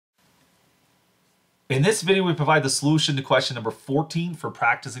In this video, we provide the solution to question number 14 for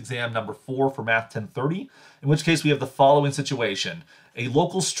practice exam number 4 for Math 1030, in which case we have the following situation. A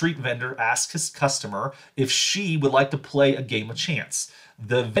local street vendor asks his customer if she would like to play a game of chance.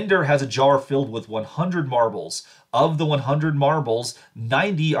 The vendor has a jar filled with 100 marbles. Of the 100 marbles,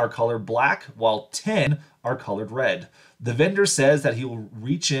 90 are colored black, while 10 are colored red. The vendor says that he will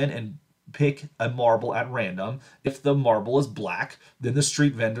reach in and pick a marble at random. If the marble is black, then the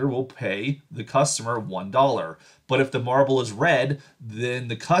street vendor will pay the customer $1. But if the marble is red, then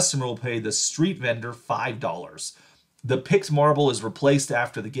the customer will pay the street vendor $5. The picked marble is replaced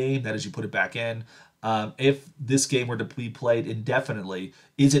after the game, that is, you put it back in. If this game were to be played indefinitely,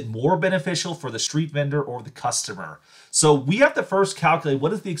 is it more beneficial for the street vendor or the customer? So we have to first calculate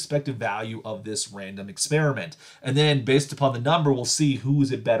what is the expected value of this random experiment. And then based upon the number, we'll see who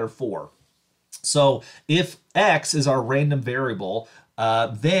is it better for. So if X is our random variable,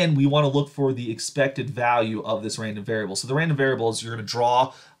 then we want to look for the expected value of this random variable. So the random variable is you're going to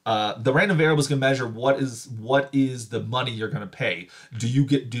draw. The random variable is going to measure what is the money you're going to pay.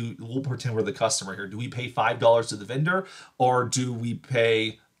 We'll pretend we're the customer here. Do we pay $5 to the vendor, or do we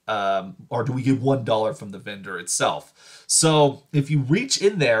pay or do we get $1 from the vendor itself? So if you reach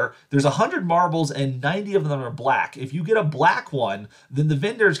in there, there's 100 marbles and 90 of them are black. If you get a black one, then the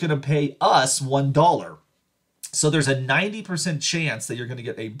vendor is going to pay us $1. So there's a 90% chance that you're going to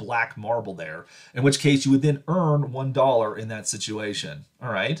get a black marble there, in which case you would then earn $1 in that situation.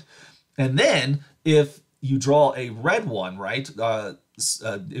 All right. And then if you draw a red one, right? Red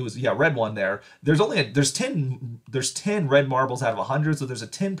one there. There's 10 red marbles out of 100, so there's a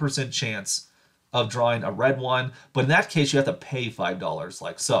 10% chance of drawing a red one. But in that case, you have to pay $5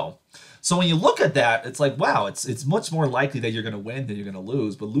 like so. So when you look at that, it's like, wow, it's much more likely that you're going to win than you're going to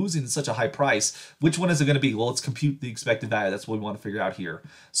lose. But losing is such a high price. Which one is it going to be? Well, let's compute the expected value. That's what we want to figure out here.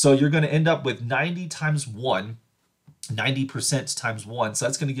 So you're going to end up with 90 times 1, 90% times 1. So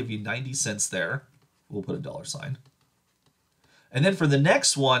that's going to give you 90 cents there. We'll put a dollar sign. And then for the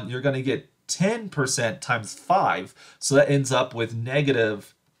next one, you're going to get 10% times 5. So that ends up with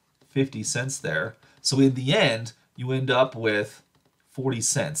negative 50 cents there. So in the end, you end up with 40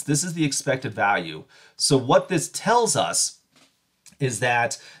 cents. This is the expected value. So what this tells us is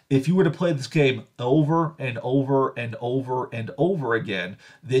that if you were to play this game over and over and over and over again,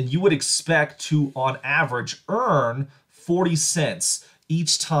 then you would expect to, on average, earn 40 cents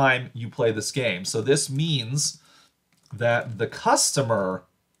each time you play this game. So this means that the customer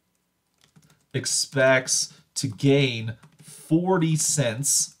expects to gain 40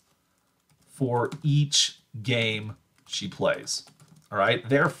 cents for each game she plays. All right.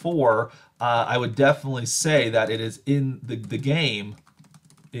 Therefore, I would definitely say that it is in the game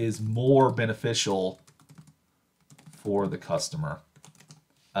is more beneficial for the customer.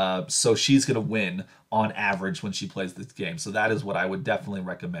 So she's going to win on average when she plays this game. So that is what I would definitely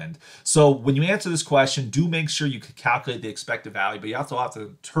recommend. So when you answer this question, do make sure you can calculate the expected value, but you also have to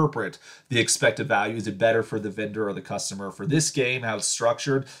interpret the expected value. Is it better for the vendor or the customer? For this game, how it's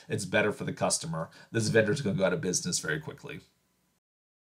structured, it's better for the customer. This vendor is going to go out of business very quickly.